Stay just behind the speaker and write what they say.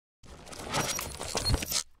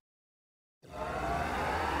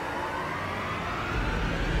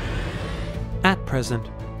At present,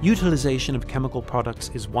 utilization of chemical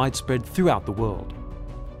products is widespread throughout the world.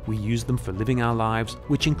 We use them for living our lives,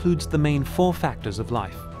 which includes the main 4 factors of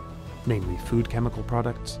life, namely food chemical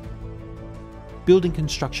products, building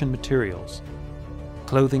construction materials,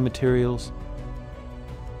 clothing materials,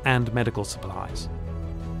 and medical supplies.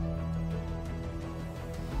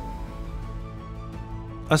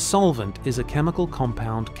 A solvent is a chemical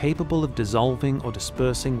compound capable of dissolving or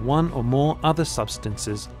dispersing one or more other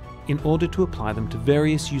substances in order to apply them to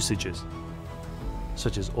various usages,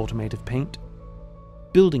 such as automotive paint,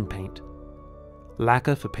 building paint,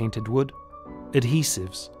 lacquer for painted wood,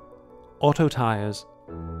 adhesives, auto tires,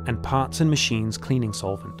 and parts and machines cleaning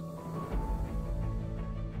solvent.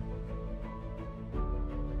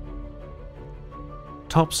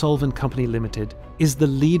 TopSolvent Company Limited is the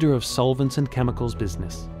leader of solvents and chemicals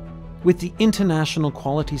business. With the international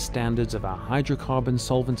quality standards of our hydrocarbon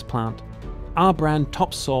solvents plant, our brand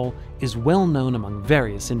TopSol is well known among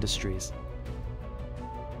various industries.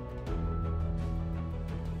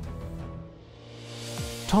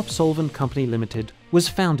 TopSolvent Company Limited was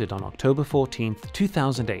founded on October 14,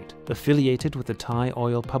 2008, affiliated with the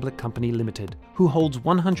ThaiOil Public Company Limited, who holds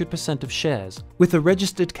 100% of shares with a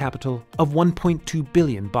registered capital of 1.2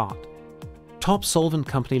 billion baht. TopSolvent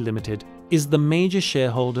Company Limited is the major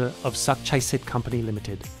shareholder of Sittisak Company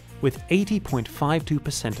Limited with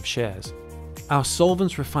 80.52% of shares. Our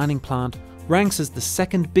solvents refining plant ranks as the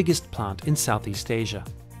second biggest plant in Southeast Asia.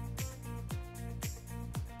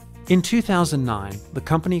 In 2009, the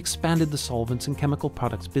company expanded the solvents and chemical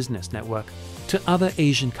products business network to other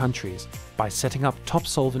Asian countries by setting up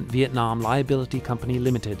TopSolvent Vietnam Liability Company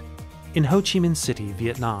Limited in Ho Chi Minh City,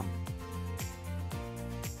 Vietnam.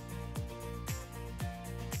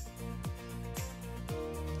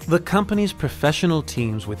 The company's professional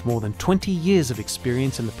teams with more than 20 years of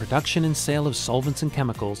experience in the production and sale of solvents and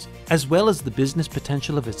chemicals, as well as the business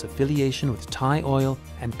potential of its affiliation with ThaiOil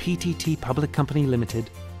and PTT Public Company Limited,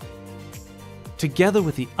 together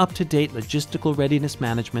with the up-to-date logistical readiness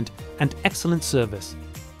management and excellent service,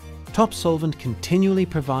 TopSolvent continually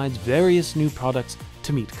provides various new products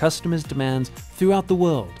to meet customers' demands throughout the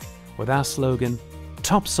world with our slogan,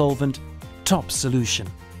 TopSolvent, Top Solution.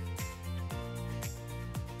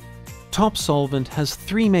 TopSolvent has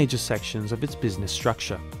 3 major sections of its business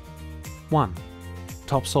structure. 1.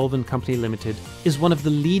 TopSolvent Company Limited is one of the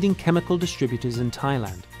leading chemical distributors in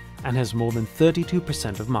Thailand and has more than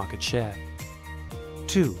 32% of market share.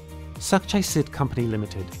 2. Sittisak Company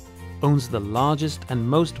Limited owns the largest and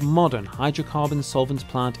most modern hydrocarbon solvents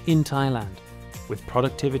plant in Thailand, with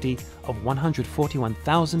productivity of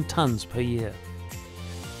 141,000 tons per year.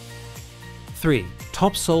 3.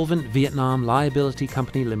 TopSolvent Vietnam Liability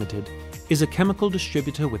Company Limited is a chemical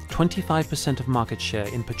distributor with 25% of market share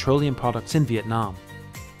in petroleum products in Vietnam,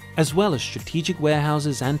 as well as strategic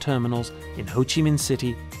warehouses and terminals in Ho Chi Minh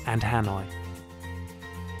City and Hanoi.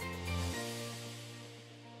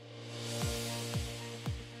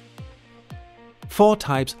 Four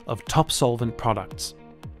types of TopSolvent products.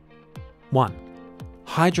 1.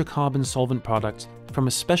 Hydrocarbon solvent products from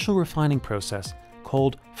a special refining process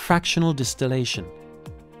called fractional distillation,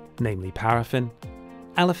 namely paraffin,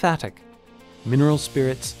 aliphatic, mineral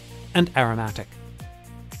spirits, and aromatic.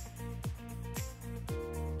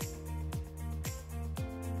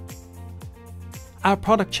 Our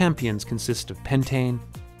product champions consist of pentane,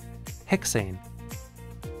 hexane,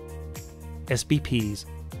 SBPs,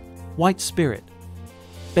 white spirit,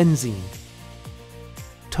 benzene,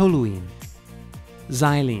 toluene,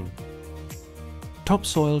 xylene,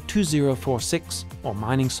 topsoil 2046 or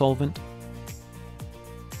mining solvent,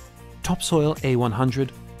 topsoil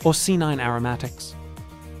A100 or C9 aromatics,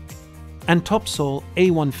 and topsoil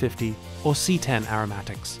A150 or C10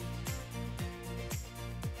 aromatics.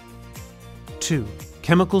 2.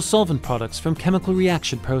 Chemical solvent products from chemical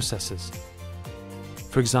reaction processes.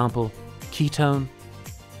 For example, ketone,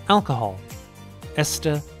 alcohol,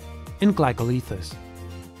 ester, and glycol ethers.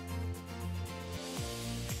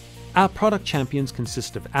 Our product champions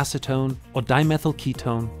consist of acetone or dimethyl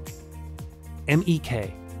ketone,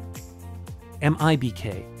 MEK,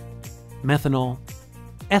 MIBK, methanol,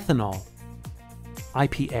 ethanol,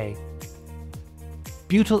 IPA,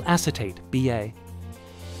 butyl acetate, BA,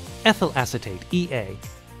 ethyl acetate, EA,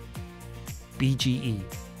 BGE.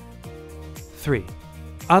 3.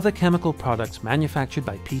 Other chemical products manufactured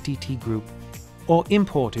by PTT Group or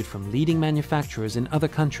imported from leading manufacturers in other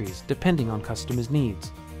countries depending on customers'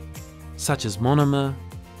 needs, such as monomer,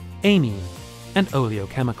 amine, and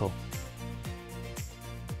oleochemical.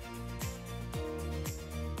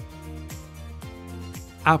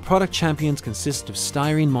 Our product champions consist of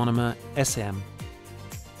styrene monomer SM,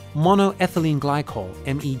 monoethylene glycol,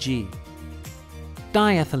 MEG,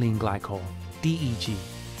 diethylene glycol, DEG,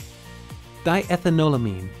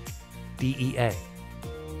 diethanolamine, DEA,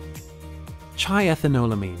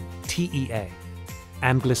 chiethanolamine, TEA,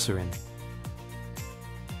 and glycerin.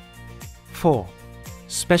 4.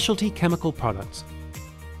 Specialty chemical products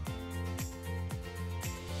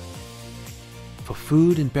for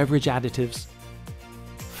food and beverage additives,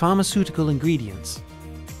 pharmaceutical ingredients,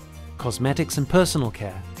 cosmetics and personal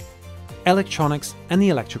care, electronics and the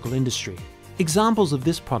electrical industry. Examples of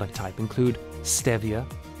this product type include stevia,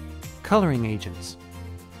 coloring agents,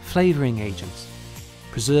 flavoring agents,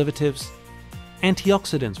 preservatives,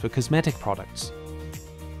 antioxidants for cosmetic products.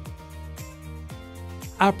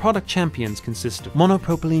 Our product champions consist of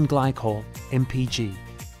monopropylene glycol, MPG,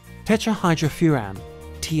 tetrahydrofuran,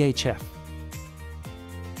 THF,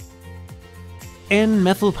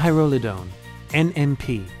 N-methylpyrrolidone,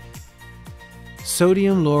 NMP,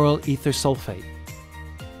 sodium lauryl ether sulfate,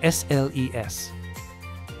 SLES,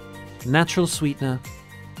 natural sweetener,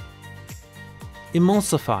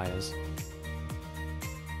 emulsifiers,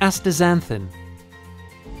 astaxanthin.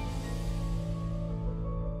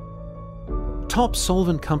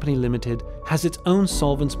 TopSolvent Company Limited has its own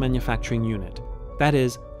solvents manufacturing unit, that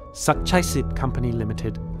is, Sakchaisit Company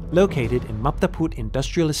Limited, located in Maptaput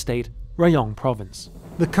Industrial Estate, Rayong Province.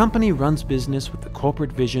 The company runs business with the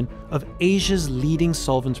corporate vision of Asia's leading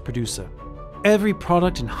solvents producer. Every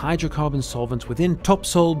product in hydrocarbon solvents within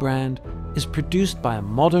TopSol brand is produced by a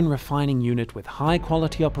modern refining unit with high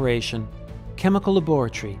quality operation, chemical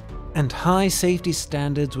laboratory, and high safety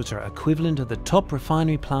standards which are equivalent to the top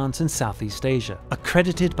refinery plants in Southeast Asia,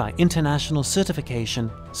 accredited by international certification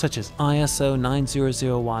such as ISO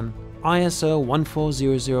 9001, ISO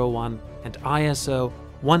 14001, and ISO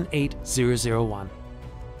 18001.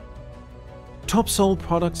 TopSol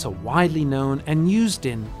products are widely known and used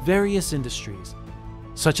in various industries,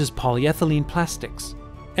 such as polyethylene plastics,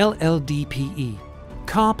 LLDPE,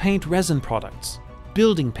 car paint resin products,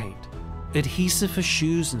 building paint, adhesive for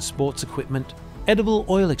shoes and sports equipment, edible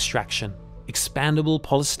oil extraction, expandable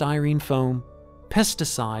polystyrene foam,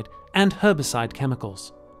 pesticide and herbicide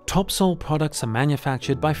chemicals. TopSol products are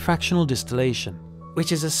manufactured by fractional distillation,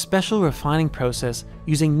 which is a special refining process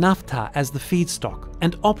using naphtha as the feedstock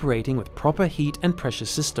and operating with proper heat and pressure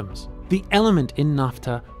systems. The element in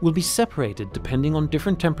naphtha will be separated depending on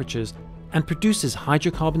different temperatures and produces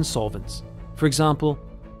hydrocarbon solvents. For example,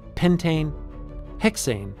 pentane,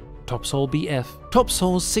 hexane, TopSol BF,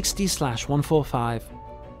 TopSol 60/145,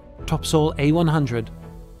 TopSol A100,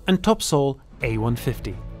 and TopSol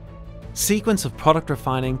A150. Sequence of product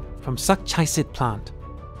refining from Sakchaisit plant.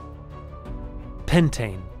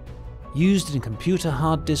 Pentane, used in computer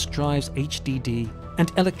hard disk drives HDD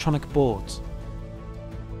and electronic boards.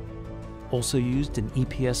 Also used in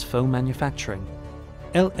EPS foam manufacturing,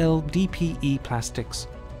 LLDPE plastics,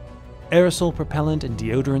 aerosol propellant and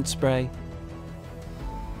deodorant spray,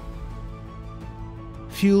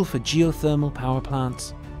 fuel for geothermal power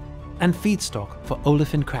plants, and feedstock for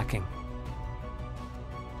olefin cracking.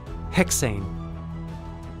 Hexane,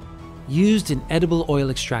 used in edible oil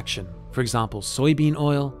extraction, for example soybean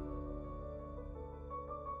oil,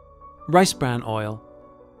 rice bran oil,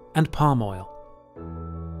 and palm oil.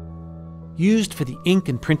 Used for the ink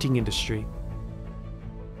and printing industry,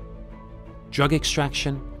 drug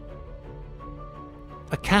extraction,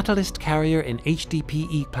 a catalyst carrier in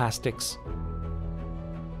HDPE plastics,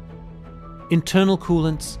 internal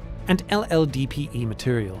coolants, and LLDPE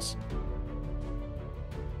materials.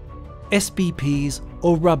 SBPs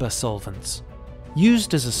or rubber solvents,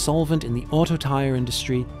 used as a solvent in the auto tire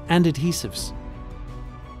industry and adhesives.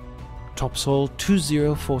 TopSol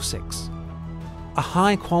 2046, a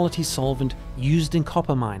high quality solvent used in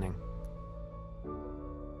copper mining.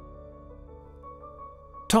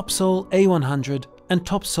 TopSol A100 and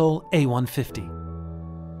TopSol A150,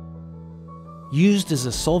 used as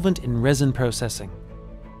a solvent in resin processing.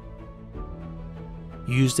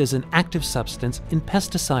 Used as an active substance in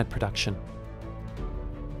pesticide production.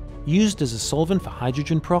 Used as a solvent for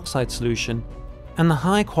hydrogen peroxide solution and the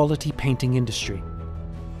high-quality painting industry.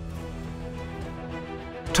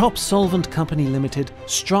 TopSolvent Company Limited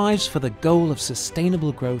strives for the goal of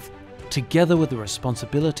sustainable growth together with the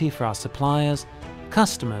responsibility for our suppliers,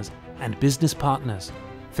 customers and business partners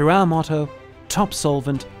through our motto, Top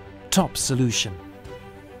Solvent, Top Solution.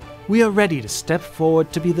 We are ready to step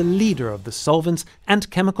forward to be the leader of the solvents and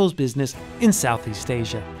chemicals business in Southeast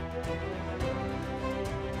Asia.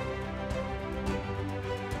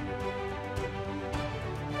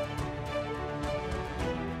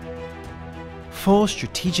 4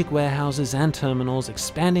 strategic warehouses and terminals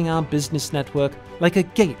expanding our business network like a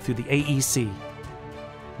gate through the AEC.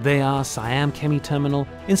 They are Siam Chemi Terminal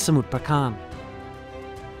in Samut Prakan,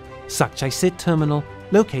 Sakchai Sit Terminal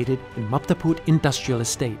located in Maptaput Industrial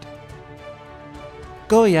Estate,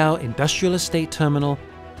 Goyao Industrial Estate Terminal,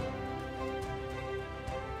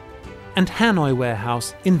 and Hanoi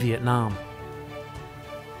Warehouse in Vietnam.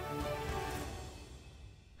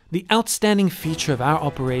 The outstanding feature of our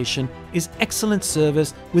operation is excellent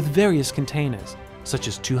service with various containers, such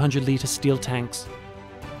as 200-litre steel tanks,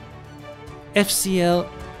 FCL,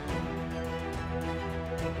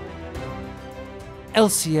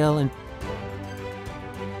 LCL and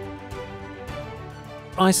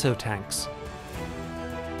ISO tanks.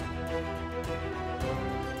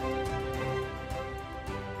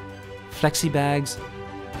 Flexi bags,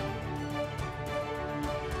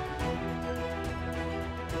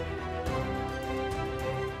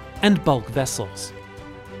 and bulk vessels.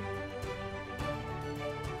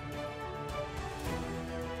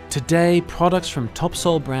 Today, products from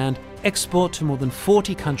TopSol brand export to more than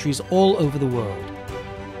 40 countries all over the world.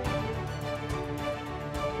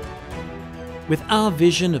 With our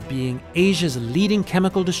vision of being Asia's leading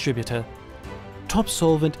chemical distributor,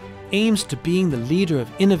 TopSolvent aims to being the leader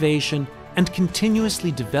of innovation and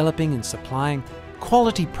continuously developing and supplying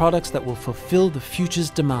quality products that will fulfill the future's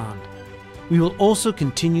demand. We will also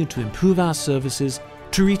continue to improve our services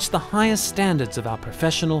to reach the highest standards of our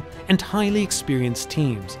professional and highly experienced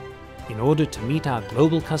teams in order to meet our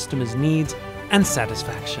global customers' needs and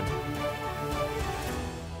satisfaction.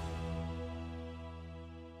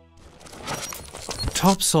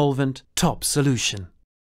 TopSolvent, top solution.